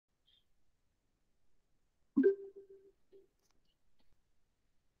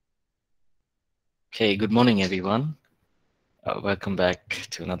Okay, good morning, everyone. Welcome back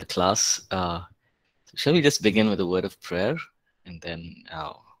to another class. Shall we just begin with a word of prayer and then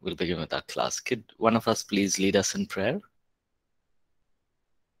we'll begin with our class? Could one of us please lead us in prayer?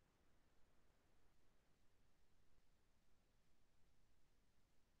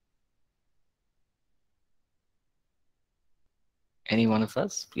 Any one of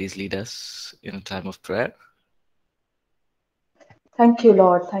us, please lead us in a time of prayer. Thank you,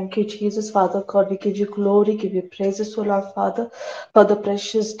 Lord. Thank you, Jesus, Father God. We give you glory, give you praises, O Lord, Father, for the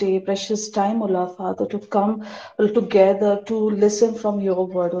precious day, precious time, O Lord, Father, to come together to listen from your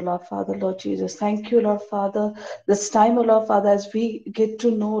word, O Lord, Father, Lord Jesus. Thank you, Lord, Father. This time, O Lord, Father, as we get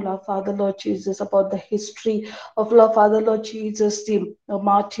to know, Lord, Father, Lord Jesus, about the history of Lord, Father, Lord Jesus, the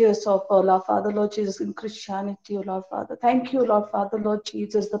martyrs of Lord, Father, Lord Jesus, in Christianity, O Lord, Father. Thank you, Lord, Father, Lord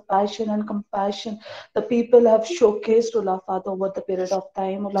Jesus, the passion and compassion the people have showcased, O Lord Father, over the period of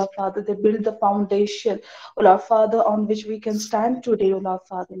time, O Lord Father. They build the foundation, O Lord Father, on which we can stand today, O Lord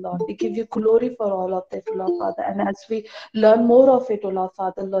Father, Lord. We give you glory for all of that, O Lord Father. And as we learn more of it, O Lord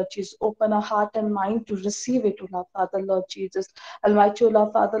Father, Lord Jesus, open our heart and mind to receive it, O Lord Father, Lord Jesus. Almighty, O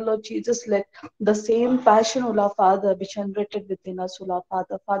Lord Father, Lord Jesus, let the same passion, O Lord Father, be generated within us, O Lord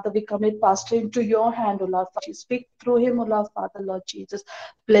Father. Father, we commit Pastor into your hand, O Lord Father. Speak through him, O Lord Father, Lord Jesus.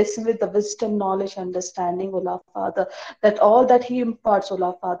 Bless him with the wisdom, knowledge, understanding, O Lord Father, that all that he imparts, O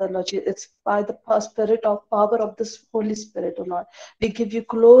Lord Father, Lord Jesus, it's by the spirit of power of this Holy Spirit, O Lord. We give you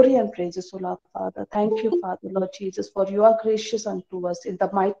glory and praises, O Lord Father. Thank you, Father, Lord Jesus, for you are gracious unto us. In the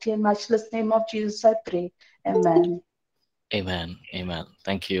mighty and matchless name of Jesus, I pray. Amen. Amen. Amen.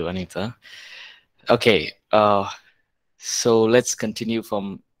 Thank you, Anita. Okay, so let's continue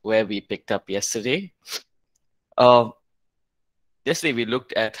from where we picked up yesterday. Uh, Yesterday we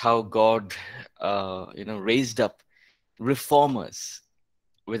looked at how God, raised up reformers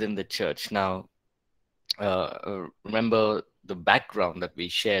within the church. Now, remember the background that we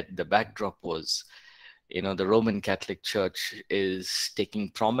shared. The backdrop was, the Roman Catholic Church is taking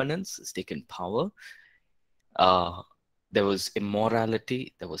prominence, is taking power. Uh, there was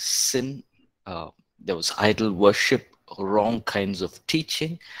immorality, there was sin, uh, there was idol worship, wrong kinds of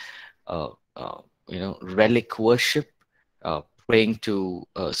teaching, uh, relic worship, praying to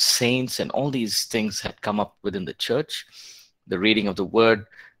saints, and all these things had come up within the church. The reading of the word,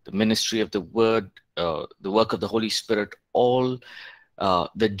 the ministry of the word, the work of the Holy Spirit, all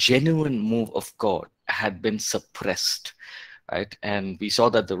the genuine move of God had been suppressed, right? And we saw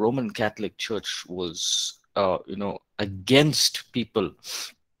that the Roman Catholic Church was, against people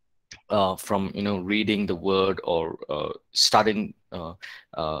from reading the word or starting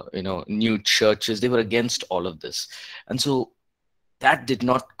new churches. They were against all of this, and so that did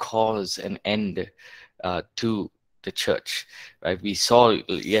not cause an end to the church, right? We saw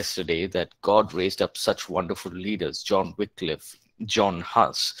yesterday that God raised up such wonderful leaders: John Wycliffe, John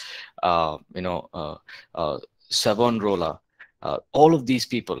Huss, Savonarola, all of these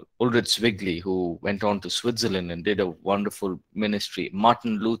people, Ulrich Zwingli, who went on to Switzerland and did a wonderful ministry,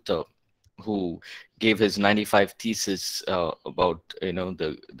 Martin Luther, who gave his 95 thesis about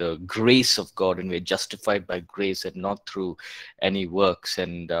the grace of God, and we're justified by grace and not through any works,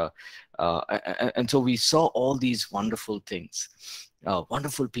 and so we saw all these wonderful things,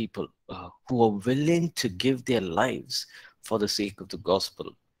 wonderful people who are willing to give their lives for the sake of the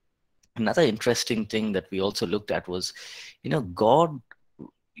gospel. Another interesting thing that we also looked at was, God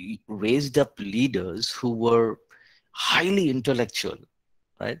raised up leaders who were highly intellectual,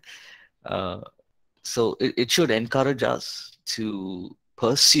 right? Uh, so it should encourage us to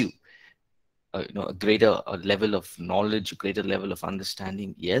pursue a greater level of knowledge, a greater level of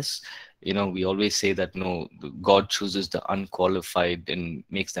understanding. Yes, we always say that no, God chooses the unqualified and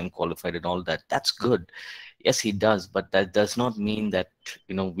makes them qualified and all that. That's good. Yes, he does, but that does not mean that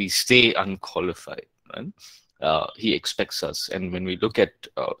we stay unqualified, right? He expects us. And when we look at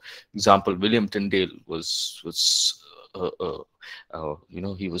example, William Tyndale was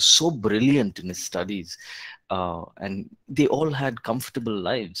he was so brilliant in his studies, and they all had comfortable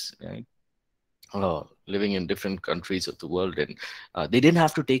lives, right? Living in different countries of the world, and they didn't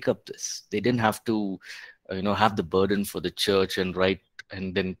have to take up this. They didn't have to have the burden for the church and write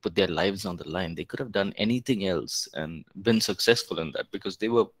and then put their lives on the line. They could have done anything else and been successful in that because they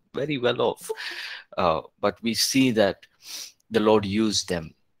were very well off. But we see that the Lord used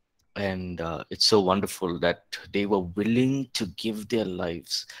them, and it's so wonderful that they were willing to give their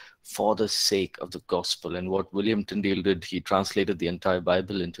lives for the sake of the gospel. And what William Tyndale did, he translated the entire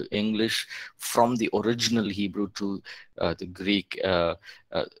Bible into English from the original Hebrew to the Greek, from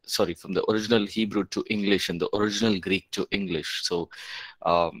the original Hebrew to English and the original Greek to English. So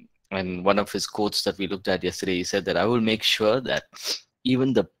And one of his quotes that we looked at yesterday, he said that I will make sure that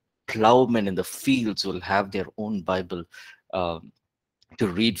even the plowmen in the fields will have their own Bible um, to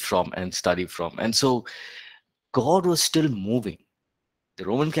read from and study from. And so God was still moving. The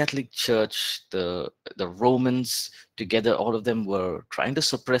Roman Catholic Church, the Romans, together, all of them were trying to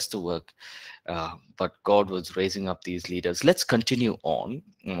suppress the work, but God was raising up these leaders. Let's continue on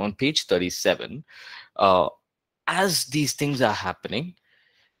page 37. Uh, as these things are happening,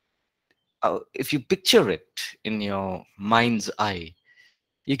 if you picture it in your mind's eye,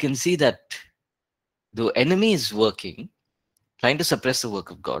 you can see that the enemy is working, trying to suppress the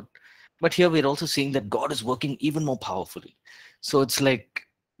work of God. But here we're also seeing that God is working even more powerfully. So it's like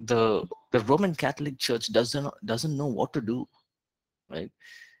the Roman Catholic Church doesn't know what to do, right?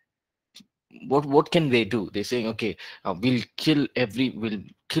 What can they do? They're saying, okay, we'll kill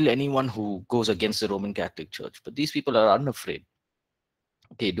anyone who goes against the Roman Catholic Church. But these people are unafraid.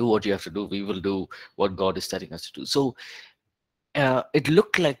 Okay, do what you have to do. We will do what God is telling us to do. So it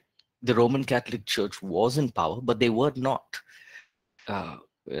looked like the Roman Catholic Church was in power, but they were not,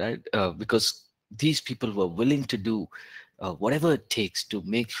 right? Because these people were willing to do whatever it takes to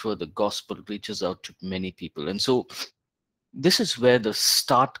make sure the gospel reaches out to many people. And so this is where the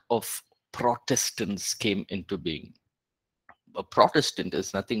start of Protestants came into being. A Protestant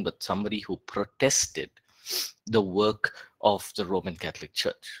is nothing but somebody who protested the work of the Roman Catholic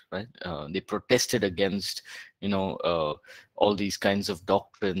Church, right? They protested against, all these kinds of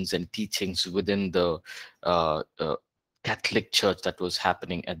doctrines and teachings within the Catholic Church that was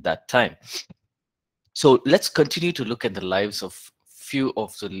happening at that time. So let's continue to look at the lives of few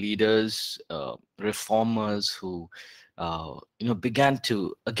of the leaders, reformers who, began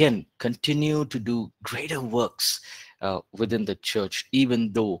to again continue to do greater works within the church,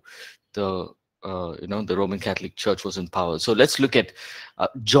 even though the the Roman Catholic Church was in power. So let's look at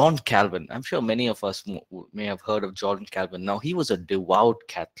John Calvin. I'm sure many of us may have heard of John Calvin. Now he was a devout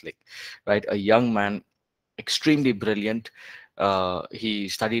Catholic, right? A young man, extremely brilliant. He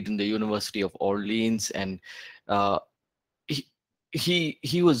studied in the University of Orleans, and uh, he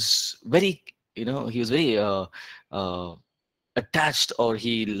he was very, he was very uh, attached, or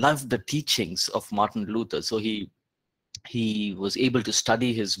he loved the teachings of Martin Luther. So he was able to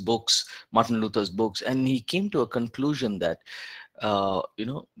study his books, Martin Luther's books, and he came to a conclusion that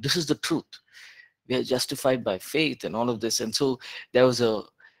this is the truth. We are justified by faith and all of this. And so there was a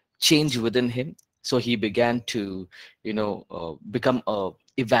change within him. So he began to become a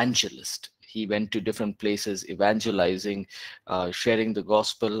evangelist. He went to different places evangelizing, sharing the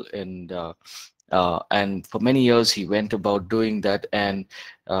gospel, and for many years he went about doing that. And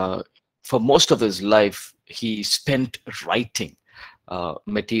for most of his life he spent writing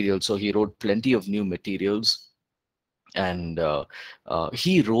material. So he wrote plenty of new materials, and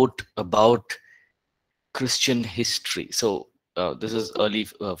he wrote about Christian history. So this is early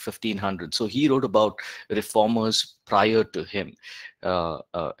 1500. So he wrote about reformers prior to him,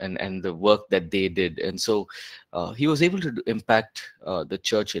 and the work that they did. And so he was able to impact the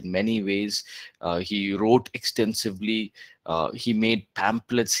church in many ways. He wrote extensively. He made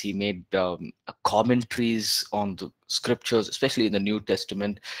pamphlets. He made commentaries on the scriptures, especially in the New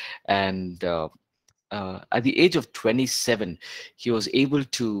Testament. And at the age of 27, he was able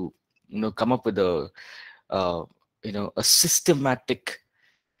to come up with uh, a systematic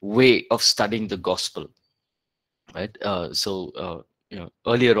way of studying the gospel, right?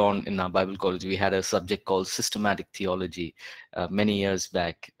 Earlier on in our Bible college, we had a subject called systematic theology many years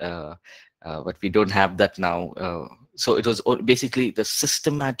back, but we don't have that now. So it was basically the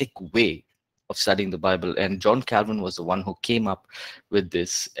systematic way of studying the Bible, and John Calvin was the one who came up with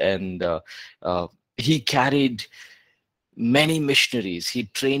this. And uh, he carried many missionaries. He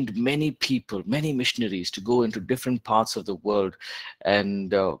trained many people, many missionaries, to go into different parts of the world.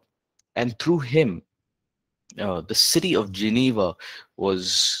 And through him, the city of Geneva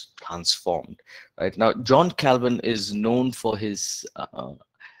was transformed. Right now, John Calvin is known for his.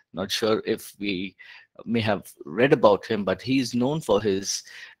 Not sure if we may have read about him, but he's known for his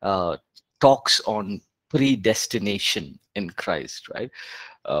uh, talks on predestination in Christ. Right.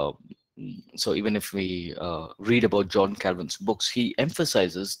 Uh, so even if we read about John Calvin's books, he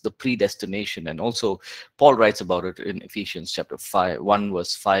emphasizes the predestination. And also Paul writes about it in Ephesians chapter 5, 1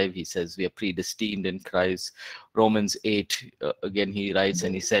 verse 5. He says we are predestined in Christ. Romans 8, again he writes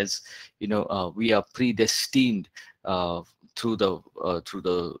and he says, we are predestined through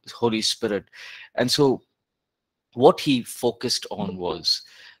the Holy Spirit. And so what he focused on was,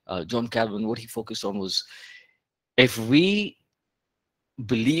 John Calvin, what he focused on was, if we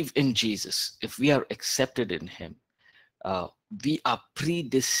believe in Jesus, if we are accepted in him, uh, we are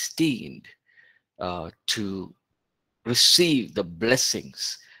predestined to receive the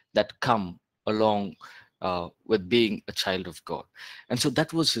blessings that come along with being a child of God. And so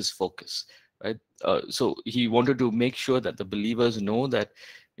that was his focus, right? So he wanted to make sure that the believers know that,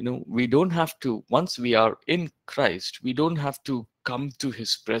 we don't have to, once we are in Christ, we don't have to come to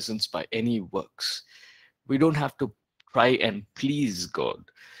his presence by any works. We don't have to try and please God,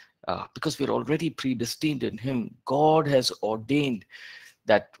 because we're already predestined in him. God has ordained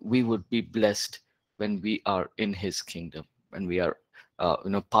that we would be blessed when we are in his kingdom, when we are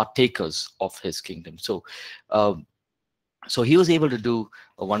partakers of his kingdom. So he was able to do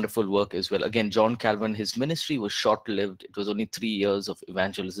a wonderful work as well. Again, John Calvin, his ministry was short lived. It was only 3 years of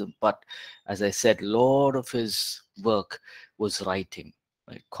evangelism, but as I said, a lot of his work was writing,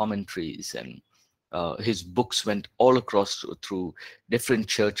 right, commentaries, and his books went all across through different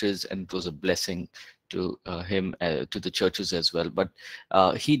churches, and it was a blessing to him, to the churches as well. But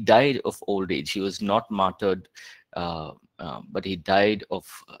he died of old age. He was not martyred, but he died of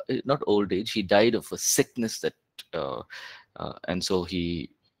not old age. He died of a sickness that, and so he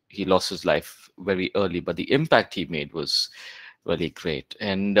lost his life very early. But the impact he made was really great.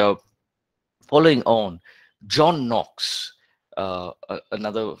 And following on, John Knox,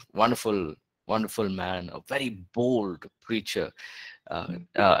 another wonderful man, a very bold preacher,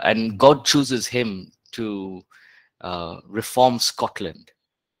 and God chooses him to reform Scotland.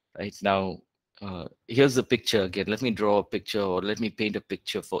 Right now, here's the picture again. Let me draw a picture, or let me paint a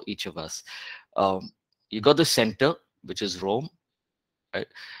picture for each of us. Um, you got the center, which is Rome, right?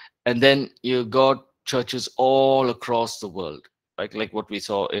 And then you got churches all across the world, like what we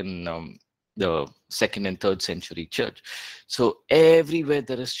saw in the second and third century church. So everywhere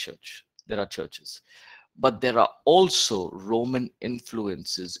there are churches, but there are also Roman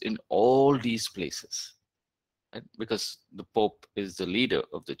influences in all these places, right? Because the Pope is the leader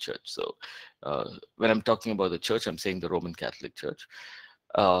of the church. So when I'm talking about the church, I'm saying the Roman Catholic Church.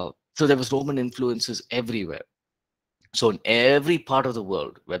 So there was Roman influences everywhere. So in every part of the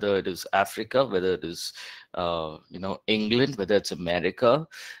world, whether it is Africa, whether it is England, whether it's America,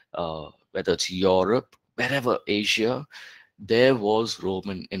 whether it's Europe, wherever, Asia, there was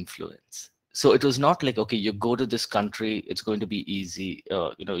Roman influence. So it was not like, okay, you go to this country, it's going to be easy,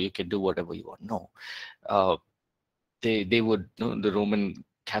 you can do whatever you want. No, uh, they would, the Roman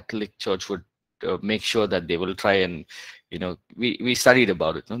Catholic Church would make sure that they will try and, we studied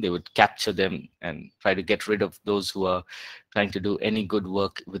about it. They would capture them and try to get rid of those who are trying to do any good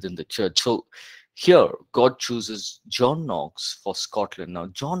work within the church. So here, God chooses John Knox for Scotland. Now,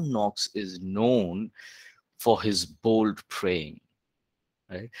 John Knox is known for his bold praying.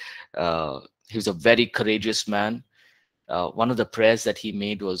 Right? He was a very courageous man. One of the prayers that he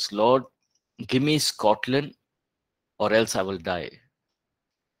made was, "Lord, give me Scotland, or else I will die."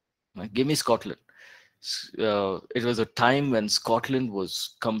 Give me Scotland. It was a time when Scotland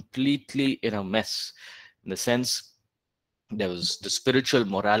was completely in a mess, in the sense there was the spiritual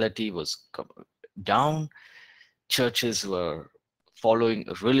morality was down. Churches were following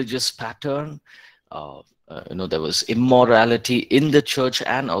a religious pattern. There was immorality in the church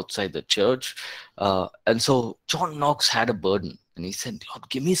and outside the church. And so John Knox had a burden, and he said, "Lord,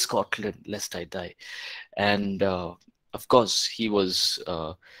 give me Scotland, lest I die." And of course, he was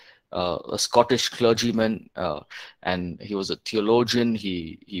a Scottish clergyman, and he was a theologian.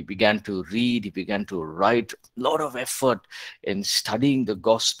 He began to read, he began to write, a lot of effort in studying the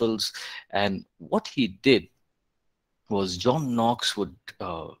Gospels. And what he did was, John Knox would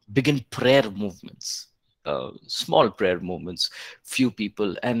begin prayer movements, small prayer movements, few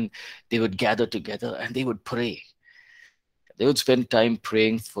people, and they would gather together and they would pray. They would spend time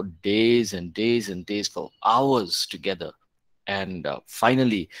praying for days and days and days, for hours together. And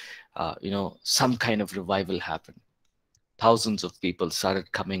finally, some kind of revival happened. Thousands of people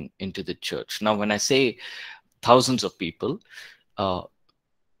started coming into the church. Now, when I say thousands of people, uh,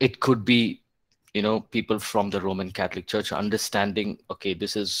 it could be, people from the Roman Catholic Church understanding, okay,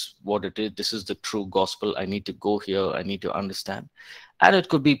 this is what it is. This is the true gospel. I need to go here. I need to understand. And it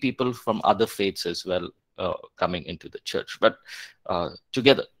could be people from other faiths as well, coming into the church. But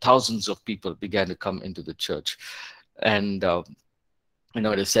together, thousands of people began to come into the church. And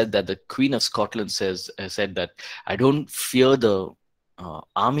it is said that the Queen of Scotland said that, "I don't fear the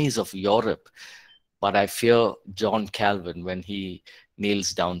armies of Europe, but I fear John Calvin when he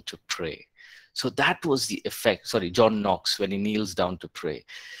kneels down to pray." So that was the effect. Sorry, John Knox, when he kneels down to pray.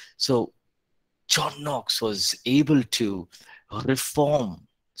 So John Knox was able to reform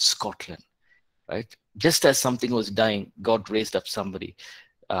Scotland, right? Just as something was dying, God raised up somebody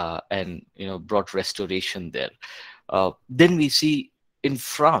and brought restoration there. Then we see in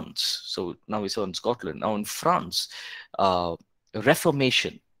France. So now we saw in Scotland. Now in France,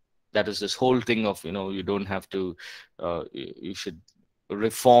 Reformation. That is this whole thing of you don't have to. You should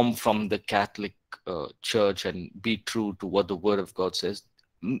reform from the Catholic Church and be true to what the Word of God says.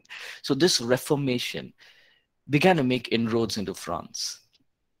 So this Reformation began to make inroads into France.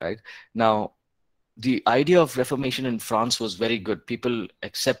 Right now, the idea of Reformation in France was very good. People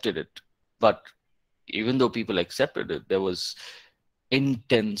accepted it, but even though people accepted it, there was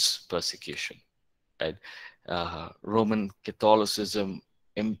intense persecution. Right, Roman Catholicism,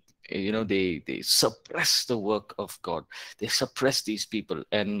 they suppress the work of God. They suppress these people,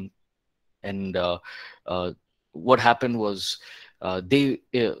 and uh, what happened was the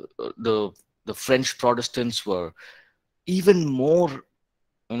French Protestants were even more.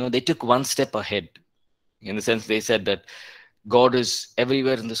 They took one step ahead, in the sense they said that God is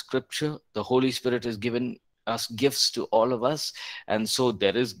everywhere in the scripture. The Holy Spirit is given us gifts to all of us. And so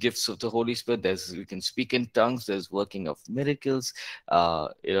there is gifts of the Holy Spirit. We can speak in tongues. There's working of miracles.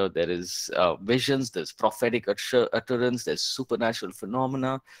 There is visions. There's prophetic utterance. There's supernatural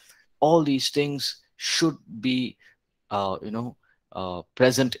phenomena. All these things should be,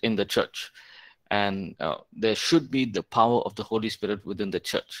 present in the church. And there should be the power of the Holy Spirit within the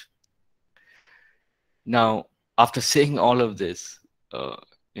church. Now, after saying all of this,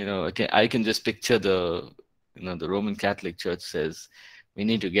 I can just picture the Roman Catholic Church says we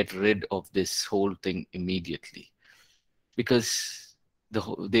need to get rid of this whole thing immediately, because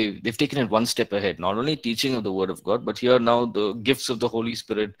they've taken it one step ahead. Not only teaching of the Word of God, but here now the gifts of the Holy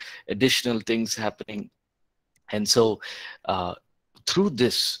Spirit, additional things happening, and so through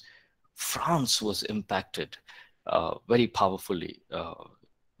this, France was impacted very powerfully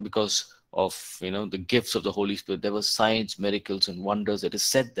because of the gifts of the Holy Spirit. There were signs, miracles, and wonders. It is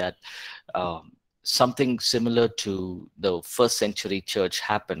said that something similar to the first century church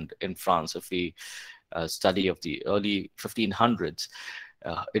happened in France. If we study of the early 1500s,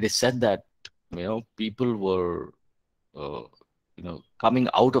 it is said that people were coming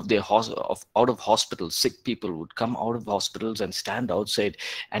out of their out of hospitals. Sick people would come out of hospitals and stand outside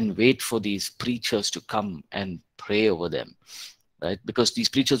and wait for these preachers to come and pray over them. Right, because these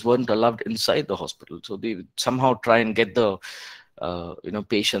preachers weren't allowed inside the hospital, so they would somehow try and get the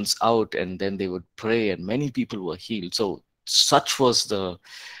patients out, and then they would pray, and many people were healed. So such was the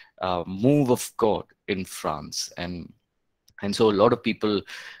move of God in France, and so a lot of people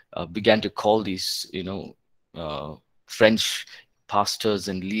began to call these French pastors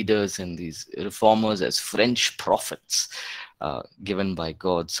and leaders and these reformers as French prophets given by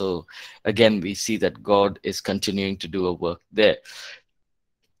God. So again, we see that God is continuing to do a work there.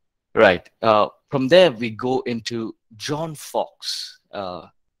 Right. From there, we go into John Fox.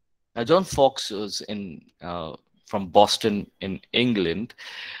 Now, John Fox was from Boston in England,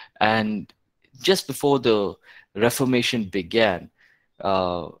 and just before the Reformation began,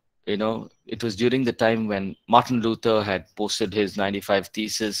 it was during the time when Martin Luther had posted his 95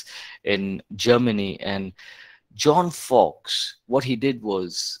 Theses in Germany. And John Fox, what he did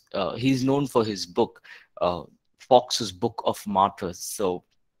was, he's known for his book, Fox's Book of Martyrs. So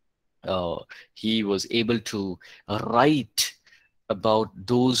he was able to write about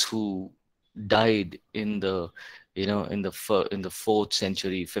those who died in the fourth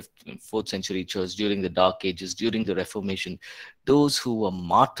century church, during the Dark Ages, during the Reformation, those who were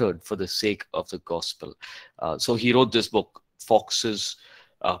martyred for the sake of the gospel. So he wrote this book, Fox's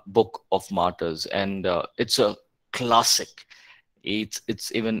Book of Martyrs, and it's a classic.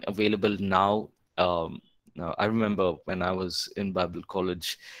 It's even available now. Now, I remember when I was in Bible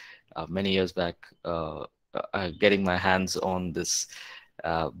College many years back, getting my hands on this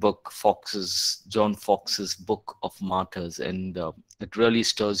book, John Fox's Book of Martyrs, and it really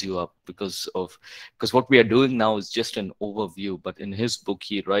stirs you up, because what we are doing now is just an overview, but in his book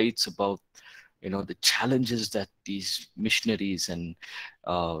he writes about the challenges that these missionaries and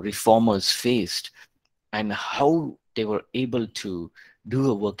reformers faced, and how they were able to do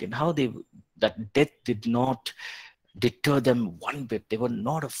a work, and how that death did not deter them one bit. They were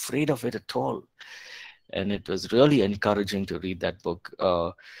not afraid of it at all. And it was really encouraging to read that book.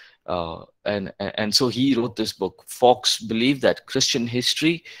 And so he wrote this book. Fox believed that Christian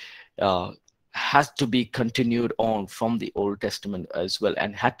history has to be continued on from the Old Testament as well,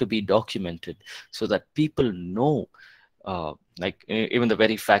 and had to be documented, so that people know, like even the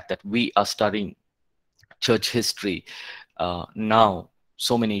very fact that we are studying church history now,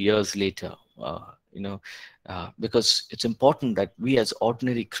 so many years later, because it's important that we as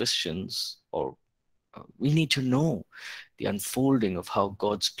ordinary Christians, or we need to know the unfolding of how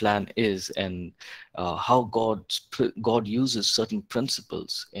God's plan is, and how God uses certain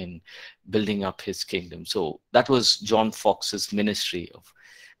principles in building up His kingdom. So that was John Fox's ministry of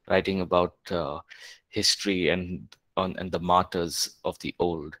writing about history and the martyrs of the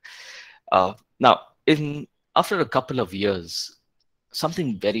old. Now, in after a couple of years,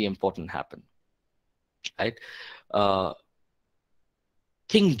 something very important happened. Right, uh,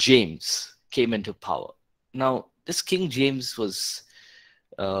 King James came into power. Now, this King James was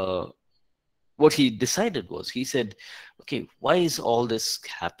uh, what he decided was, he said, "Okay, why is all this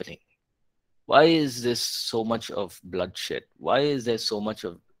happening? Why is this so much of bloodshed? Why is there so much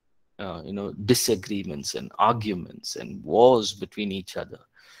of disagreements and arguments and wars between each other?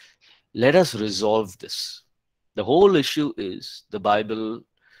 Let us resolve this. The whole issue is the Bible,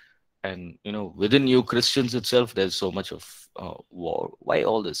 and within you Christians itself, there's so much of war. Why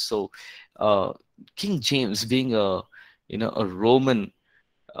all this?" So uh, King James, being a Roman,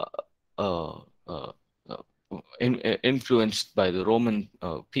 uh, uh, uh, uh, influenced by the Roman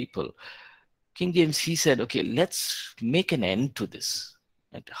people, King James, he said, "Okay, let's make an end to this.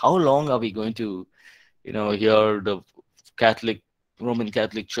 And how long are we going to hear the Catholic, Roman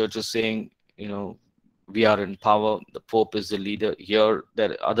Catholic Church is saying, we are in power, the Pope is the leader. Here,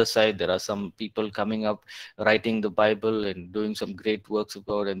 the other side, there are some people coming up, writing the Bible and doing some great works of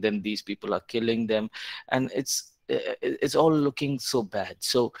God, and then these people are killing them, and it's all looking so bad.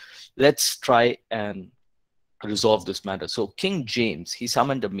 So let's try and resolve this matter." So King James, he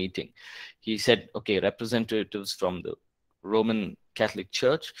summoned a meeting. He said, "Okay, representatives from the Roman Catholic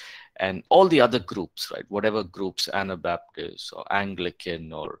Church and all the other groups, right? Whatever groups, Anabaptist or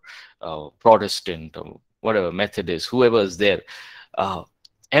Anglican or Protestant or whatever, Methodist, whoever is there, uh,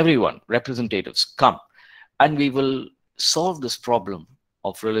 everyone, representatives, come, and we will solve this problem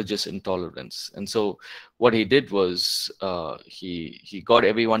of religious intolerance." And so what he did was, he got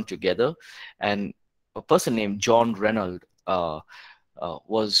everyone together, and a person named John Reynolds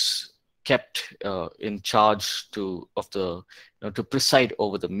was kept in charge to preside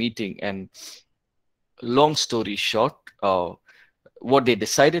over the meeting. And long story short, what they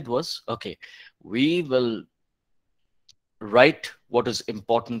decided was, okay, we will write what is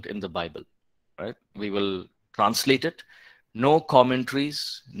important in the Bible, right? We will translate it, no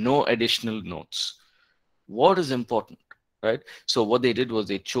commentaries, no additional notes. What is important, right? So what they did was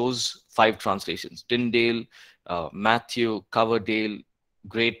they chose 5 translations: Tyndale, Matthew, Coverdale,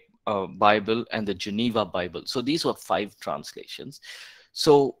 Great Bible, and the Geneva Bible. So these were 5 translations.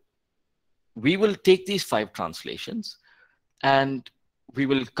 So we will take these 5 translations and we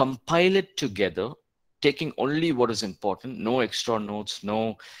will compile it together, taking only what is important, no extra notes,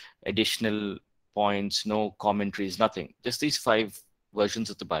 no additional points, no commentaries, nothing, just these 5 versions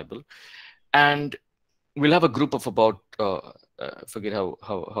of the Bible. And we'll have a group of about I forget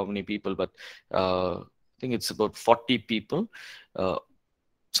how many people, but I think it's about 40 people, uh,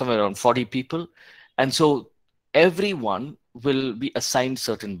 somewhere around 40 people. And so everyone will be assigned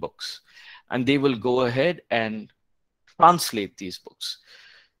certain books, and they will go ahead and translate these books.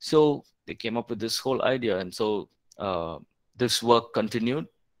 So they came up with this whole idea, and so this work continued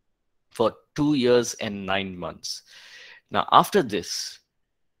for 2 years and 9 months. Now, after this,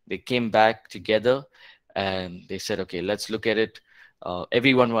 they came back together and they said, "Okay, let's look at it."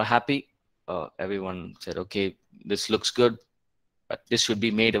 Everyone were happy. Everyone said, "Okay, this looks good, but this should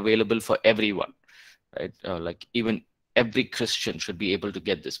be made available for everyone, right? Like even every Christian should be able to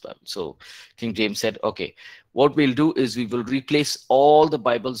get this Bible." So King James said, "Okay, what we'll do is we will replace all the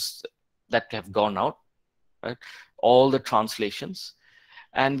Bibles that have gone out, right? All the translations,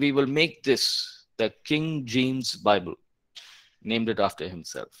 and we will make this the King James Bible," named it after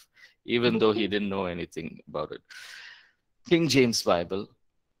himself, even though he didn't know anything about it. King James Bible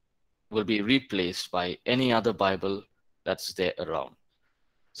will be replaced by any other Bible that's there around.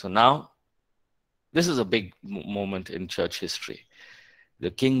 So now, this is a big moment in church history.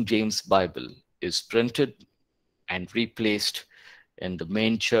 The King James Bible is printed and replaced in the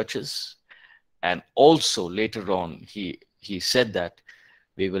main churches. And also later on, he said that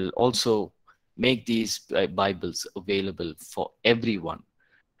we will also make these Bibles available for everyone.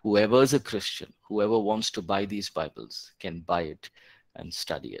 Whoever is a Christian, whoever wants to buy these Bibles can buy it and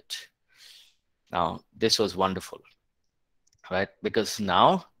study it. Now, this was wonderful, right? Because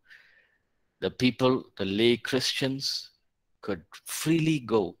now the people, the lay Christians, could freely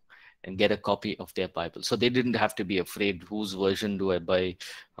go and get a copy of their Bible. So they didn't have to be afraid, whose version do I buy?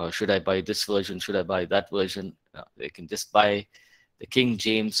 Should I buy this version? Should I buy that version? They can just buy the King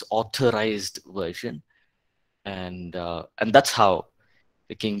James authorized version. And that's how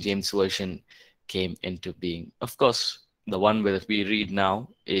the King James version came into being. Of course, The one that we read now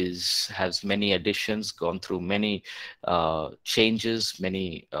is has many additions, gone through many changes,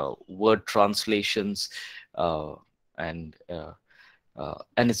 many word translations, uh, and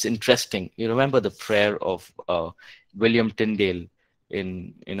and it's interesting. You remember the prayer of William Tyndale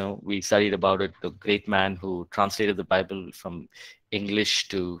in, we studied about it, the great man who translated the Bible from English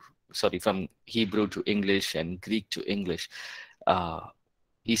to, sorry, from Hebrew to English and Greek to English. Uh,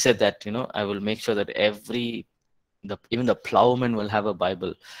 he said that, I will make sure that even the plowman will have a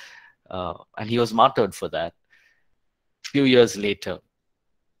Bible. And he was martyred for that. Few years later,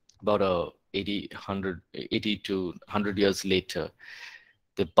 about 80 to 100 years later,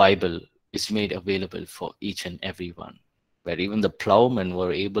 the Bible is made available for each and everyone, where even the plowmen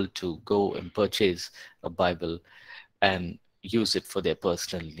were able to go and purchase a Bible and use it for their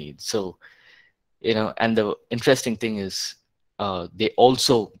personal needs. So, and the interesting thing is, they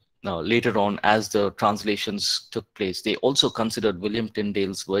also, now later on, as the translations took place, they also considered William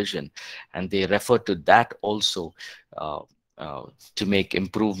Tyndale's version, and they referred to that also, uh, uh, to make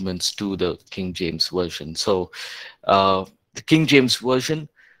improvements to the King James version. So the King James version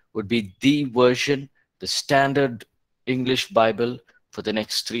would be the version, the standard English Bible for the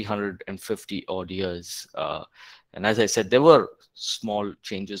next 350 odd years. And as I said, there were small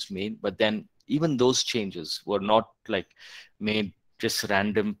changes made, but then even those changes were not like made just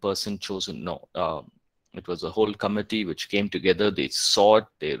random person chosen. No, it was a whole committee which came together. They saw it,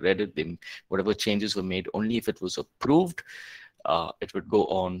 they read it, whatever changes were made, only if it was approved, it would go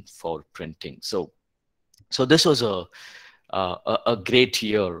on for printing. So this was a great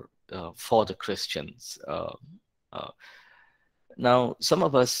year for the Christians. Uh, Now, some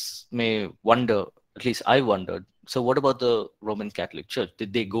of us may wonder, at least I wondered, so what about the Roman Catholic Church?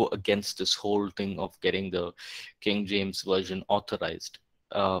 Did they go against this whole thing of getting the King James Version authorized?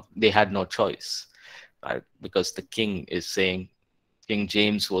 They had no choice, right? Because the king is saying King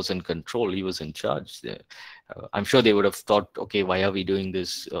James was in control, he was in charge. I'm sure they would have thought, okay, why are we doing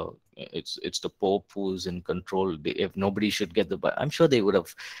this? It's the Pope who's in control. If nobody should get the Bible, I'm sure they would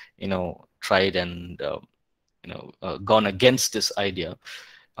have, tried and gone against this idea.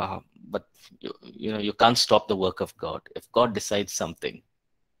 But you can't stop the work of God. If God decides something,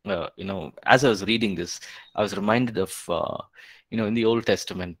 as I was reading this, I was reminded of in the Old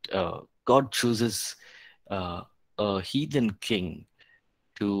Testament, God chooses uh, a heathen king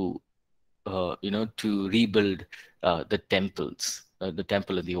to to rebuild the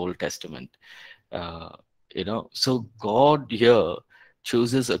temple in the Old Testament. uh, so God here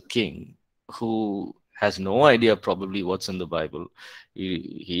chooses a king who has no idea probably what's in the Bible.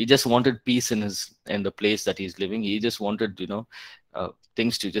 He just wanted peace in the place that he's living. He just wanted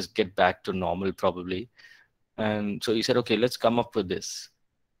things to just get back to normal probably. And so he said, okay, let's come up with this.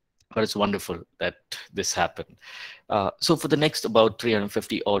 But it's wonderful that this happened. So for the next about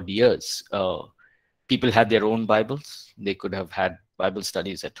 350 odd years, people had their own Bibles. They could have had Bible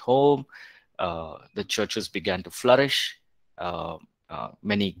studies at home. The churches began to flourish. Uh,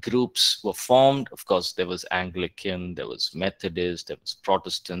 Many groups were formed. Of course, there was Anglican, there was Methodist, there was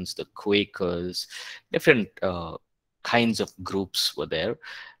Protestants, the Quakers, different kinds of groups were there.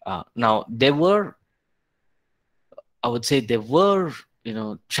 Now, I would say there were,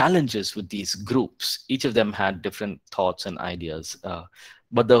 challenges with these groups. Each of them had different thoughts and ideas.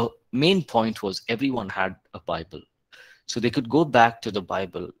 But the main point was everyone had a Bible. So they could go back to the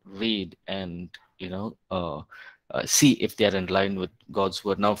Bible, read, and, see if they're in line with God's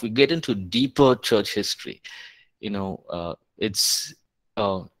word. Now, if we get into deeper church history, it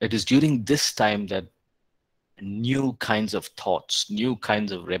is during this time that new kinds of thoughts, new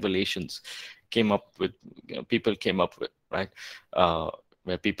kinds of revelations came up with, people came up with, right?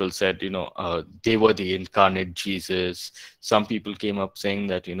 Where people said, they were the incarnate Jesus. Some people came up saying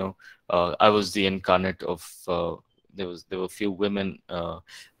that, I was the incarnate of, there were a few women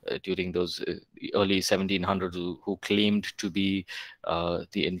during those early 1700s who claimed to be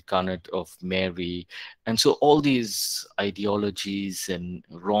the incarnate of Mary. And so all these ideologies and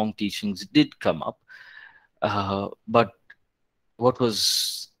wrong teachings did come up. But what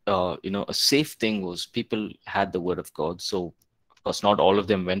was a safe thing was people had the word of God. So of course not all of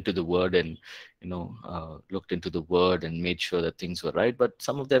them went to the word and looked into the word and made sure that things were right, but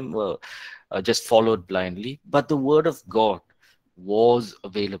some of them were just followed blindly. But the word of God was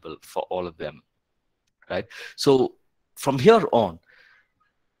available for all of them, right? So from here on,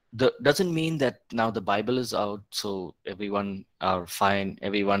 doesn't mean that now the Bible is out, so everyone are fine,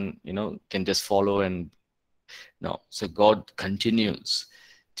 everyone can just follow. And no, so God continues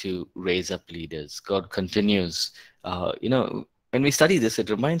to raise up leaders. God continues, when we study this, it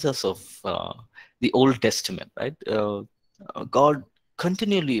reminds us of the Old Testament, right? God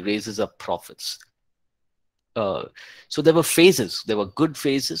continually raises up prophets. Uh, so there were phases. There were good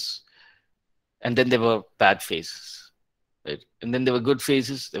phases, and then there were bad phases, right? And then there were good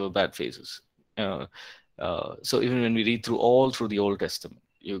phases. There were bad phases. Uh, so even when we read through all through the Old Testament,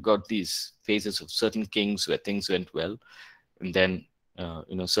 you've got these phases of certain kings where things went well, and then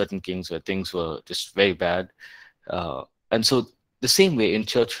certain kings where things were just very bad. Uh, and so the same way in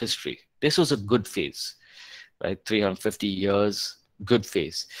church history, this was a good phase, right? 350 years, good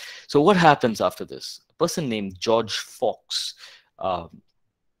phase. So what happens after this? A person named George Fox, uh,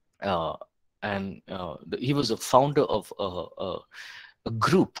 uh, he was a founder of a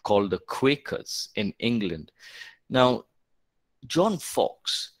group called the Quakers in England. Now, John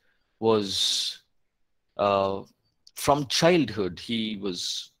Fox was uh, from childhood he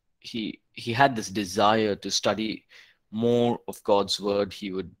had this desire to study more of God's word.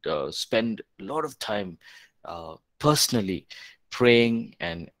 He would spend a lot of time personally praying,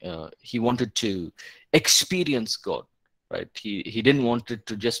 and he wanted to experience God. Right? He didn't want it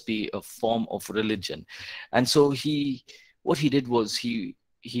to just be a form of religion, and so what he did was he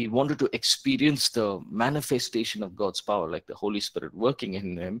wanted to experience the manifestation of God's power, like the Holy Spirit working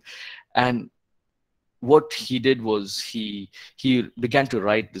in him. And what he did was he began to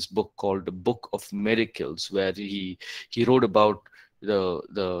write this book called the Book of Miracles, where he wrote about the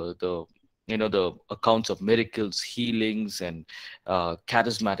the accounts of miracles, healings, and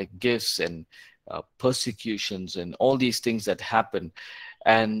charismatic gifts, and persecutions, and all these things that happen.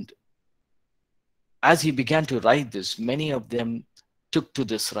 And as he began to write this, many of them took to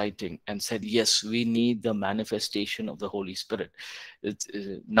this writing and said, yes, we need the manifestation of the Holy Spirit.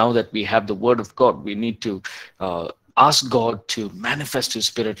 Now that we have the Word of God, we need to ask God to manifest His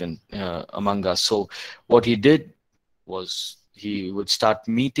Spirit among us. So what he did was he would start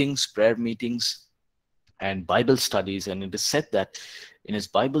meetings, prayer meetings, and Bible studies. And it is said that in his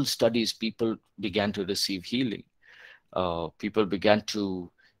Bible studies, people began to receive healing. People began to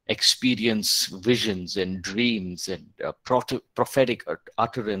experience visions and dreams and prophetic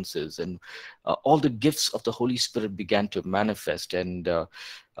utterances, and all the gifts of the Holy Spirit began to manifest. And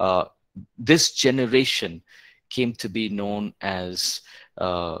uh, this generation came to be known as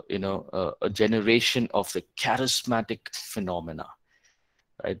a generation of the charismatic phenomena,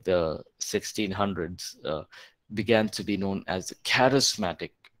 right? The 1600s began to be known as the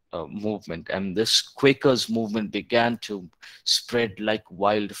charismatic movement, and this Quakers movement began to spread like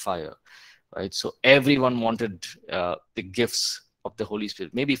wildfire, right? So everyone wanted the gifts of the Holy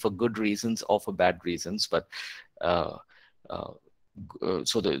Spirit, maybe for good reasons or for bad reasons, but uh, uh,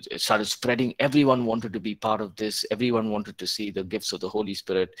 it started spreading. Everyone wanted to be part of this. Everyone wanted to see the gifts of the Holy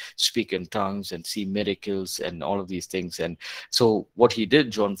Spirit, speak in tongues and see miracles and all of these things. And so what he did,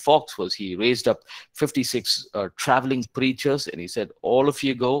 John Fox, was he raised up 56 traveling preachers, and he said, all of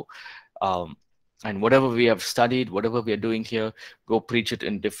you go, and whatever we have studied, whatever we are doing here, go preach it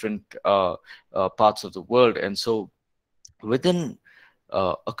in different parts of the world. And so within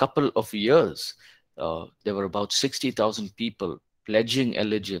a couple of years, there were about 60,000 people pledging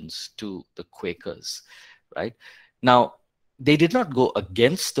allegiance to the Quakers, right? Now, they did not go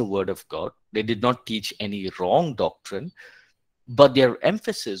against the word of God. They did not teach any wrong doctrine, but their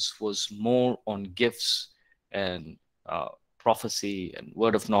emphasis was more on gifts and prophecy and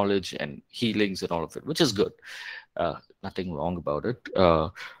word of knowledge and healings and all of it, which is good. Nothing wrong about it.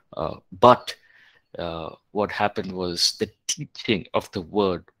 But what happened was the teaching of the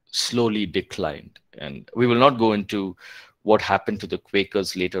word slowly declined. And we will not go into what happened to the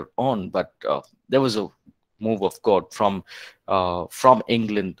Quakers later on, but there was a move of God from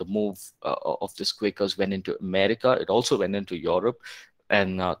England. The move of this Quakers went into America. It also went into Europe,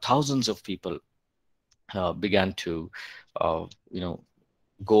 and thousands of people began to,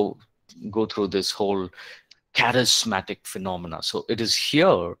 go through this whole charismatic phenomena. So it is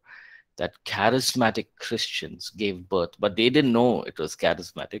here that charismatic Christians gave birth, but they didn't know it was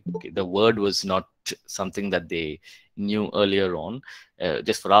charismatic. Okay, the word was not something that they knew earlier on.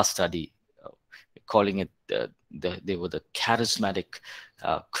 Just for our study, calling it, they were the charismatic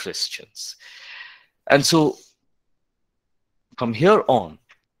Christians. And so from here on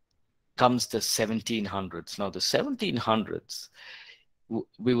comes the 1700s. Now, the 1700s,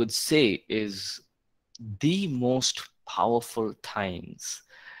 we would say, is the most powerful times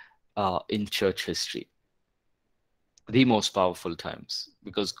in church history, the most powerful times,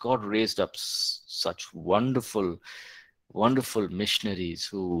 because God raised up such wonderful missionaries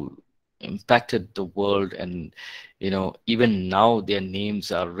who impacted the world. And even now their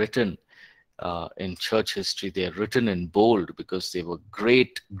names are written in church history. They are written in bold because they were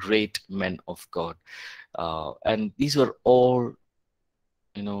great, great men of God. And these were all,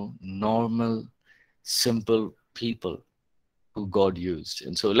 normal, simple people who God used.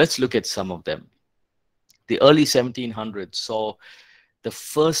 And so let's look at some of them. The early 1700s saw the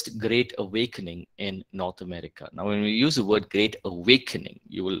first great awakening in North America. Now, when we use the word great awakening,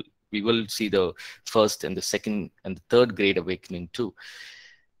 we will see the first and the second and the third great awakening too.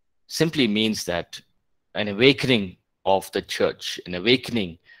 Simply means that an awakening of the church, an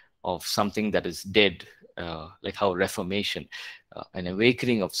awakening of something that is dead, like how Reformation, an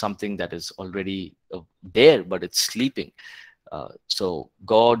awakening of something that is already there, but it's sleeping. So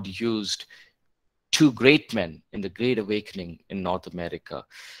God used two great men in the Great Awakening in North America.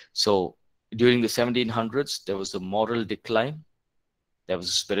 So during the 1700s, there was a moral decline, there was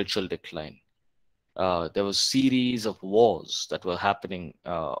a spiritual decline. There was series of wars that were happening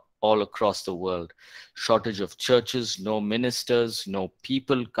all across the world. Shortage of churches, no ministers, no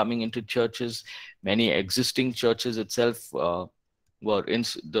people coming into churches. Many existing churches itself were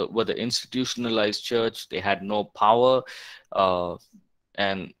the institutionalized church. They had no power, uh,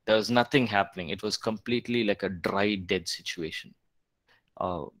 and there was nothing happening. It was completely like a dry, dead situation.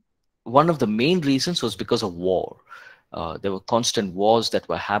 Uh, One of the main reasons was because of war. There were constant wars that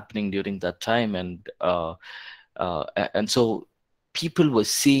were happening during that time, and so people were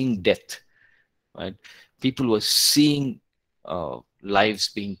seeing death, right? People were seeing lives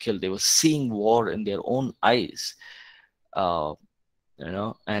being killed. They were seeing war in their own eyes, uh,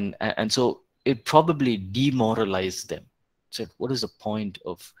 and so it probably demoralized them. Said, what is the point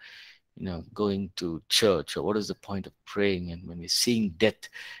of going to church, or what is the point of praying? And when we're seeing death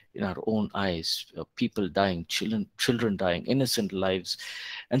in our own eyes, people dying, children dying, innocent lives.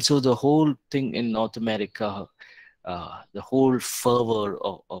 And so the whole thing in North America, the whole fervor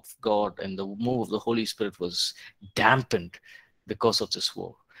of God and the move of the Holy Spirit was dampened because of this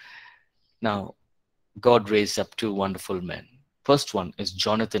war. Now, God raised up two wonderful men. First one is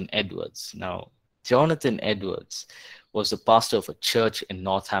Jonathan Edwards. Now, Jonathan Edwards was the pastor of a church in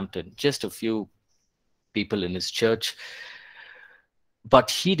Northampton, just a few people in his church. But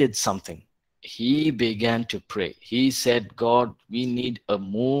he did something. He began to pray. He said, God, we need a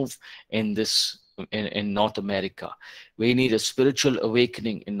move in this in North America. We need a spiritual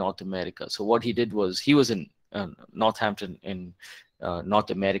awakening in North America. So what he did was, he was in Northampton in North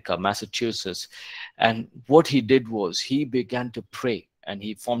America, Massachusetts. And what he did was, he began to pray, and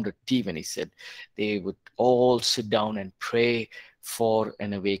he formed a team, and he said they would all sit down and pray for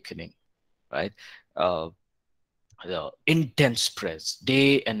an awakening, right? Uh, the intense prayers,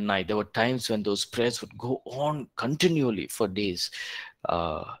 day and night. There were times when those prayers would go on continually for days.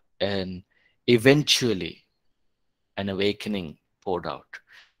 And eventually, an awakening poured out,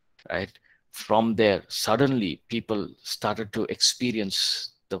 right? From there, suddenly people started to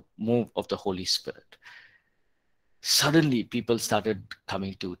experience the move of the Holy Spirit. Suddenly, people started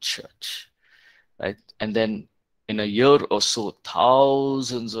coming to church, right? And then in a year or so,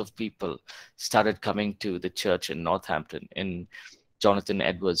 thousands of people started coming to the church in Northampton, in Jonathan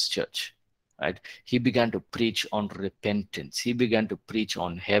Edwards' church, right? He began to preach on repentance. He began to preach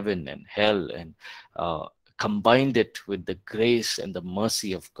on heaven and hell, and combined it with the grace and the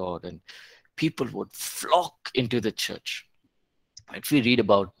mercy of God. And people would flock into the church. If we read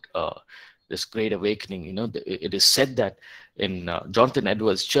about this great awakening, it is said that in Jonathan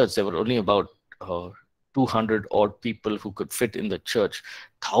Edwards' church, there were only about 200 odd people who could fit in the church.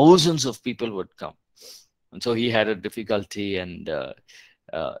 Thousands of people would come. And so he had a difficulty, and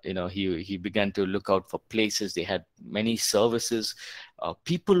he began to look out for places. They had many services.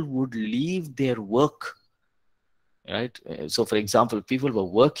 People would leave their work, right? So for example, people were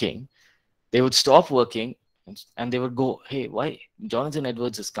working, they would stop working, and they would go, hey, why? Jonathan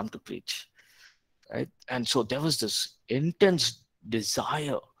Edwards has come to preach, right? And so there was this intense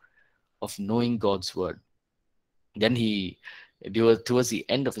desire of knowing God's word. Then towards the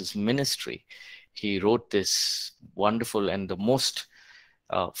end of his ministry, he wrote this wonderful and the most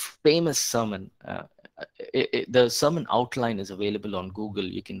famous sermon. The sermon outline is available on Google.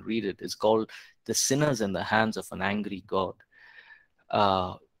 You can read it. It's called "The Sinners in the Hands of an Angry God."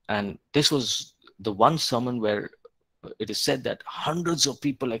 And this was the one sermon where it is said that hundreds of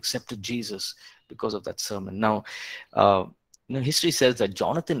people accepted Jesus because of that sermon. Now, history says that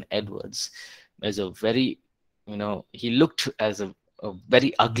Jonathan Edwards is a very, he looked as a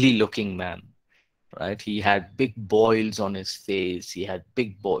very ugly looking man, right? He had big boils on his face. He had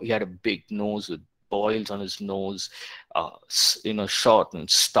he had a big nose with boils on his nose, short and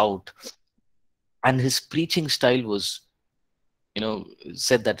stout. And his preaching style was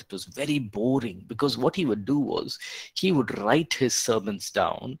said that it was very boring, because what he would do was he would write his sermons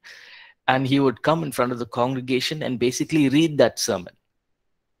down, and he would come in front of the congregation and basically read that sermon.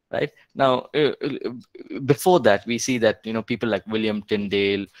 Right now, before that, we see that people like William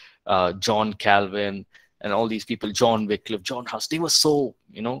Tyndale, John Calvin, and all these people, John Wycliffe, John Huss, they were so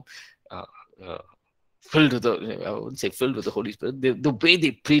uh, uh, filled with the, I wouldn't say filled with the Holy Spirit. The way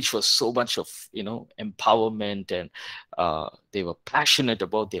they preach was so much of empowerment, and they were passionate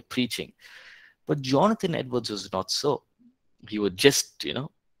about their preaching. But Jonathan Edwards was not so. He would just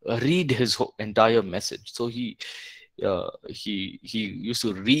read his entire message. So he used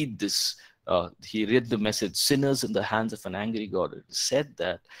to read this. He read the message, "Sinners in the hands of an angry God." It said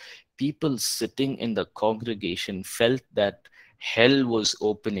that people sitting in the congregation felt that hell was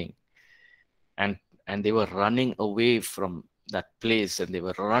opening, and they were running away from that place, and they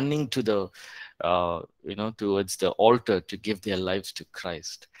were running to the towards the altar to give their lives to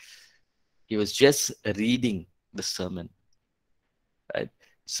Christ. He was just reading the sermon, right?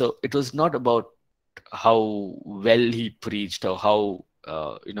 So it was not about how well he preached, or how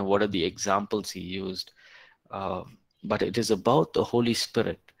what are the examples he used, uh, but it is about the Holy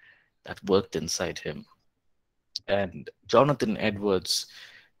Spirit that worked inside him. And Jonathan Edwards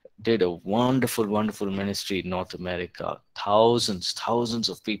did a wonderful, wonderful ministry in North America. Thousands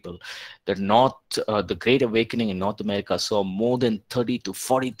of people. The Great Awakening in North America saw more than 30 to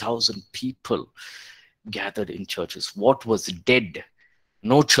 40,000 people gathered in churches. What was dead?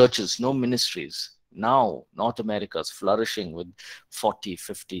 No churches, no ministries. Now North America is flourishing with 40,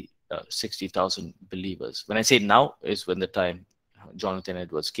 50, 60,000 believers. When I say now, is when the time Jonathan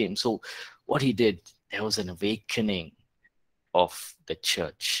Edwards came. So what he did, there was an awakening of the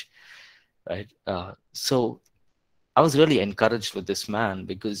church, right? So I was really encouraged with this man,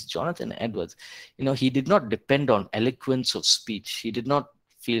 because Jonathan Edwards, he did not depend on eloquence of speech. He did not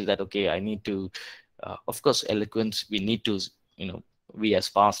feel that, okay, I need to, of course, eloquence, we need to, we as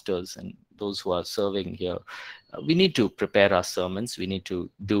pastors and those who are serving here, we need to prepare our sermons. We need to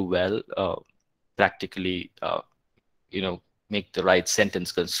do well, practically, you know, make the right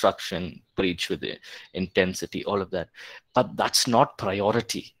sentence construction, preach with the intensity, all of that. But that's not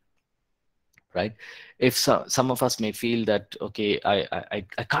priority, right? If some of us may feel that, okay, I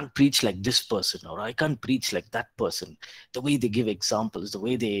can't preach like this person, or I can't preach like that person, the way they give examples, the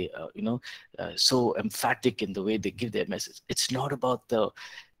way they so emphatic in the way they give their message. It's not about the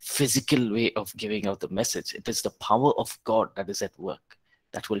physical way of giving out the message. It is the power of God that is at work,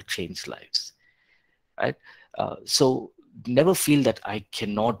 that will change lives, right? So never feel that I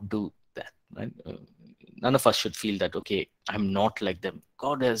cannot do that, right? None of us should feel that, okay, I'm not like them.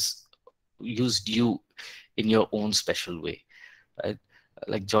 God has used you in your own special way, right?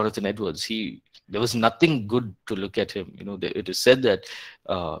 Like Jonathan Edwards, there was nothing good to look at him. It is said that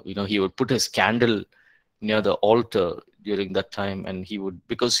he would put his candle near the altar during that time, and he would,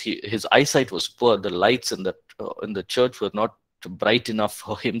 because his eyesight was poor, the lights in the church were not bright enough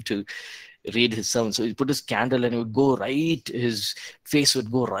for him to read his sermon. So he put his candle, and it would go right, his face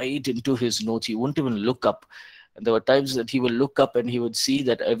would go right into his notes. He wouldn't even look up. And there were times that he would look up and he would see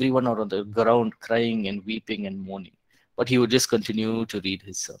that everyone are on the ground crying and weeping and mourning. But he would just continue to read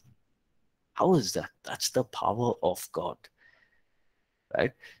his sermon. How is that? That's the power of God,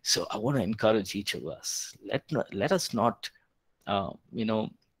 right? So I want to encourage each of us. Let us not, in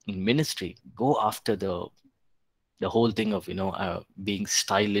ministry, go after the whole thing of being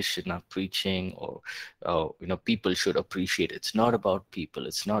stylish in our preaching, or people should appreciate it. It's not about people.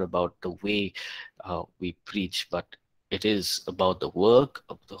 It's not about the way we preach, but it is about the work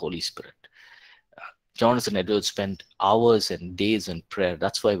of the Holy Spirit. Jonathan Edwards spent hours and days in prayer.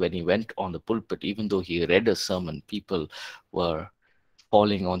 That's why when he went on the pulpit, even though he read a sermon, people were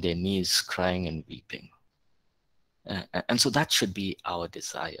falling on their knees, crying and weeping. And so that should be our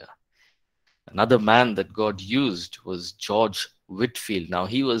desire. Another man that God used was George Whitfield. Now,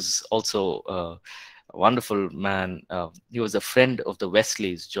 he was also a wonderful man. He was a friend of the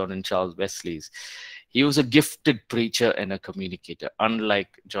Wesleys, John and Charles Wesleys. He was a gifted preacher and a communicator.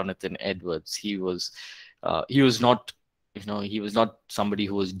 Unlike Jonathan Edwards, he was not, he was not somebody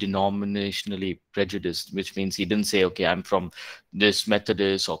who was denominationally prejudiced, which means he didn't say, okay, I'm from this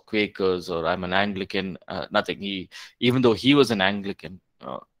Methodist or Quakers, or I'm an Anglican. Nothing. Even though he was an Anglican,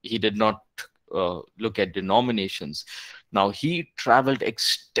 he did not look at denominations. Now, he traveled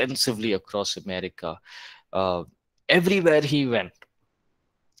extensively across America. Everywhere he went,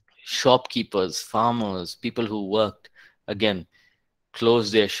 shopkeepers, farmers, people who worked, again,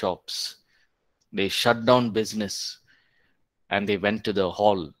 closed their shops. They shut down business, and they went to the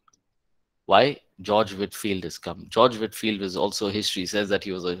hall. Why? George Whitfield has come. George Whitfield was also history says that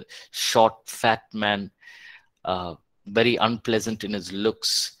he was a short, fat man, uh, very unpleasant in his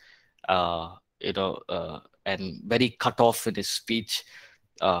looks, and very cut off in his speech.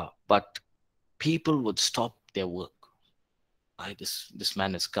 But people would stop their work. This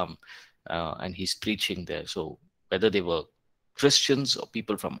man has come, and he's preaching there. So whether they were Christians or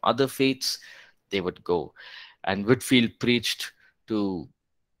people from other faiths, they would go. And Whitfield preached to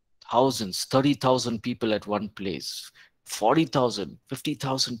thousands, 30,000 people at one place, 40,000,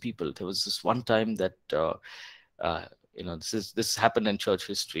 50,000 people. There was this one time that, uh, this happened in church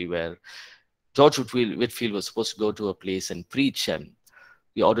history where George Whitfield was supposed to go to a place and preach, and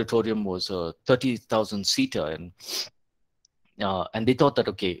the auditorium was a 30,000 seater, and they thought that,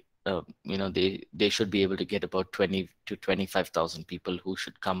 okay, they should be able to get about 20 to 25,000 people who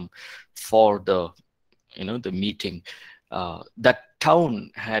should come for the meeting. That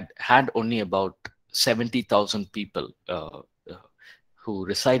town had only about 70,000 people who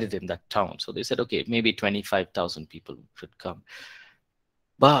resided in that town. So they said, okay, maybe 25,000 people should come.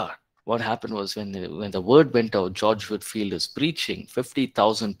 But what happened was when the word went out, George Whitfield is preaching,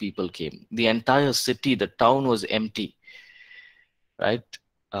 50,000 people came. The entire city, the town was empty, right?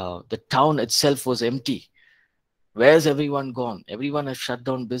 The town itself was empty. Where's everyone gone? Everyone has shut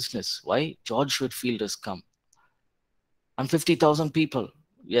down business. Why? George Whitfield has come. And 50,000 people.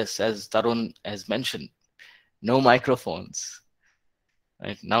 Yes, as Tarun has mentioned, no microphones.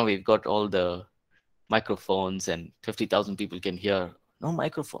 Right now we've got all the microphones and 50,000 people can hear. No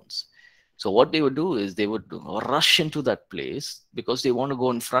microphones. So what they would do is they would rush into that place because they want to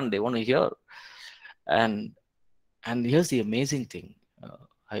go in front. They want to hear. And here's the amazing thing.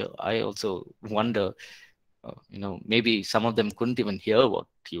 I also wonder, maybe some of them couldn't even hear what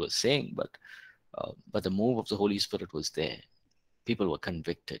he was saying, but the move of the Holy Spirit was there. People were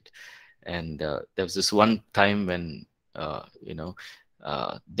convicted. And there was this one time when,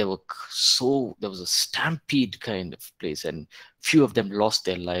 there was a stampede kind of place, and few of them lost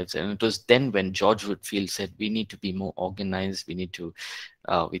their lives. And it was then when George Whitfield said, we need to be more organized. We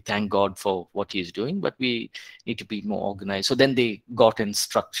thank God for what he's doing, but we need to be more organized. So then they got in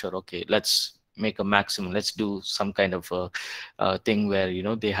structure. Okay, let's make a maximum. Let's do some kind of a thing where,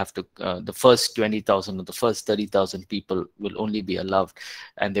 they have to, the first 20,000 or the first 30,000 people will only be allowed.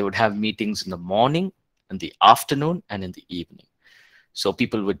 And they would have meetings in the morning, in the afternoon, and in the evening. So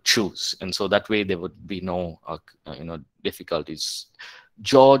people would choose, and so that way there would be no difficulties.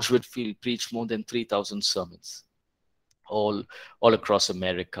 George Whitfield preached more than 3,000 sermons all across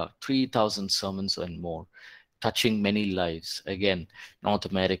America, 3,000 sermons and more, touching many lives. Again, North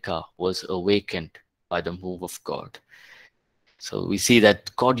America was awakened by the move of God. So we see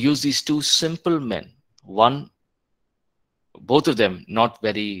that God used these two simple men, both of them not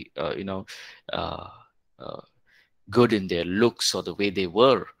very good in their looks or the way they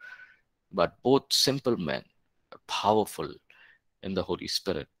were, but both simple men, powerful in the Holy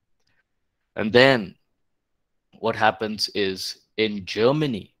Spirit. And then what happens is in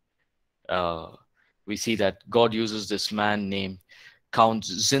Germany, we see that God uses this man named Count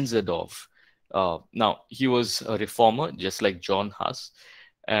Zinzendorf. Now, he was a reformer, just like John Huss,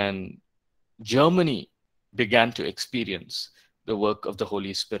 and Germany began to experience the work of the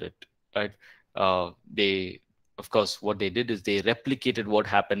Holy Spirit, right? Of course, what they did is they replicated what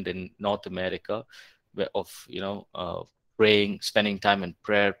happened in North America, praying, spending time in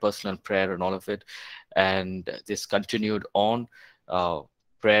prayer, personal prayer, and all of it. And this continued on.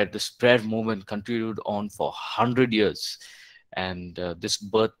 This prayer movement continued on for 100 years. And this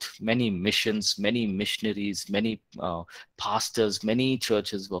birthed many missions, many missionaries, many pastors, many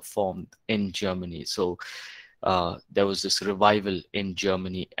churches were formed in Germany. So there was this revival in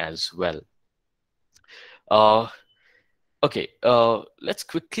Germany as well. Okay, let's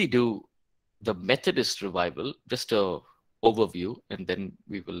quickly do the Methodist revival, just a overview, and then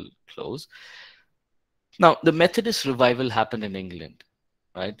we will close. Now, the Methodist revival happened in England,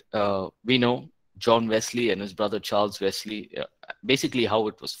 right? We know John Wesley and his brother Charles Wesley. Basically, how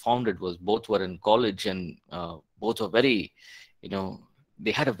it was founded was both were in college, and both were very,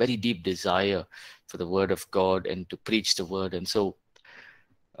 they had a very deep desire for the word of God and to preach the word. And so,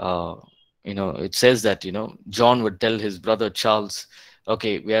 it says that, John would tell his brother Charles,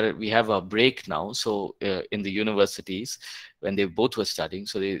 okay, we have a break now. So in the universities, when they both were studying,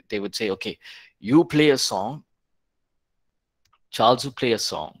 so they would say, okay, you play a song, Charles will play a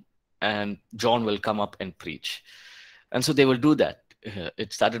song, and John will come up and preach. And so they will do that.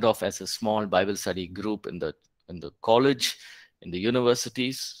 It started off as a small Bible study group in the college, in the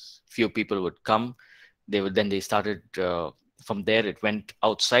universities. Few people would come. They started from there, it went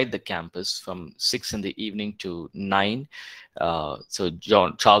outside the campus from 6 in the evening to 9. So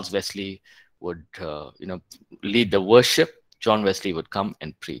Charles Wesley would, lead the worship. John Wesley would come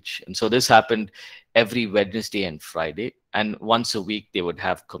and preach. And so this happened every Wednesday and Friday. And once a week, they would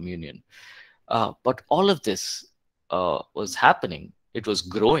have communion. But all of this was happening. It was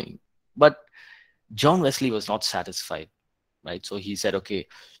growing. But John Wesley was not satisfied, right? So he said, okay,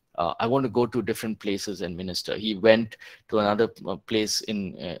 I want to go to different places and minister. He went to another place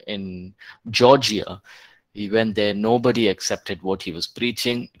in Georgia. He went there. Nobody accepted what he was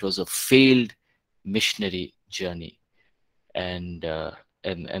preaching. It was a failed missionary journey. And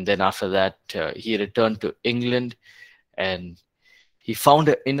then after that, he returned to England, and he found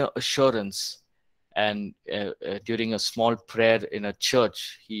an inner assurance. And during a small prayer in a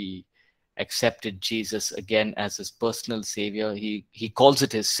church, he accepted Jesus again as his personal savior. He calls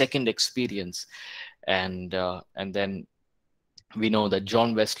it his second experience. And then we know that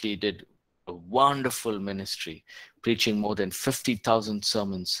John Wesley did a wonderful ministry, preaching more than 50,000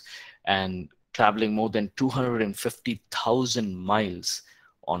 sermons and traveling more than 250,000 miles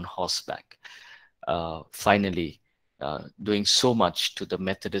on horseback. Finally, doing so much to the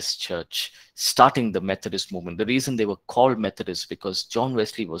Methodist Church, starting the Methodist movement. The reason they were called Methodists because John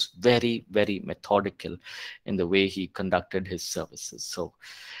Wesley was very, very methodical in the way he conducted his services.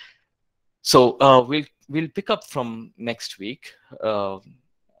 So we'll pick up from next week.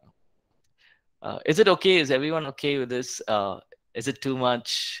 Is it okay? Is everyone okay with this? Is it too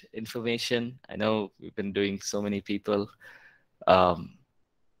much information? I know we've been doing so many people.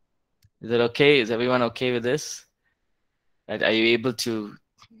 Is it okay? Is everyone okay with this? Are you able to,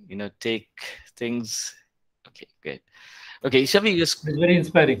 take things? Okay, great. Okay, shall we just? It's very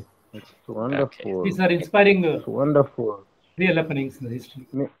inspiring. It's wonderful. Okay. These are inspiring It's wonderful. real happenings in the history.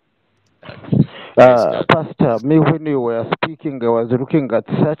 Pastor, me when you were speaking, I was looking at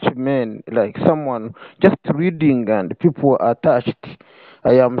such men, like someone just reading and people attached.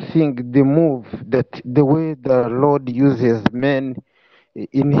 I am seeing the move, that the way the Lord uses men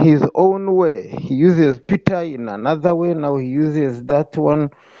in his own way. He uses Peter in another way. Now he uses that one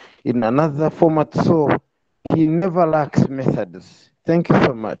in another format. So he never lacks methods. Thank you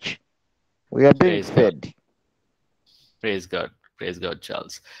so much. We are being fed. Praise God. Praise God,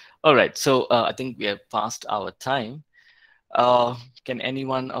 Charles. All right. So I think we have passed our time. Can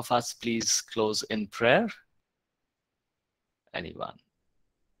anyone of us please close in prayer? Anyone?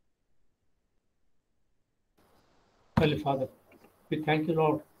 Holy Father, we thank you,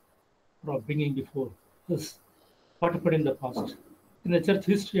 Lord, for bringing before us what happened in the past, in the church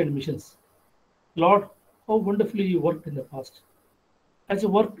history and missions. Lord, how wonderfully you worked in the past. As you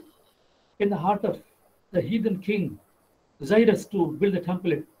worked in the heart of the heathen king, desirous to build a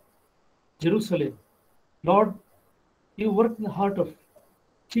temple at Jerusalem. Lord, you worked in the heart of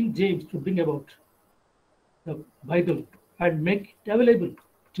King James to bring about the Bible and make it available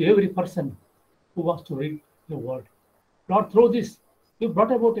to every person who wants to read your word. Lord, through this, you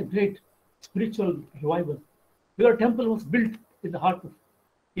brought about a great spiritual revival. Your temple was built in the heart of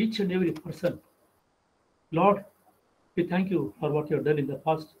each and every person. Lord, we thank you for what you have done in the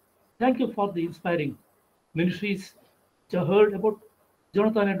past. Thank you for the inspiring ministries which I heard about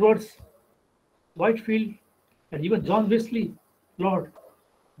Jonathan Edwards, Whitefield, and even John Wesley. Lord,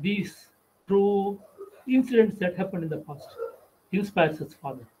 these true incidents that happened in the past inspires us,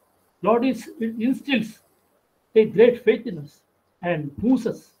 Father. Lord, it instills a great faith in us and moves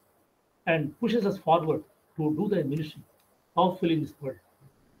us and pushes us forward to do the ministry powerfully in this world.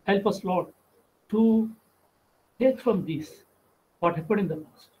 Help us, Lord, to take from these what happened in the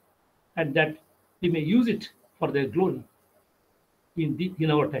past, and that we may use it for their glory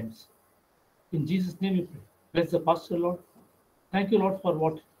in our times. In Jesus' name we pray. Bless the pastor, Lord. Thank you, Lord, for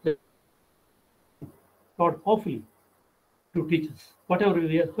what Lord powerfully to teach us. Whatever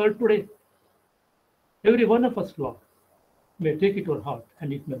we have heard today, every one of us, Lord, may take it to our heart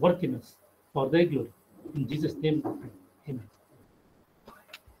and it may work in us for their glory. In Jesus' name we pray. Amen.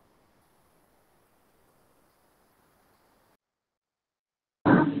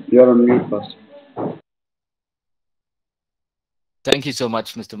 You're on mute, Pastor. Thank you so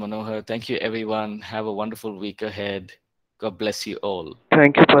much, Mr. Manohar. Thank you, everyone. Have a wonderful week ahead. God bless you all.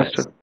 Thank you, Pastor.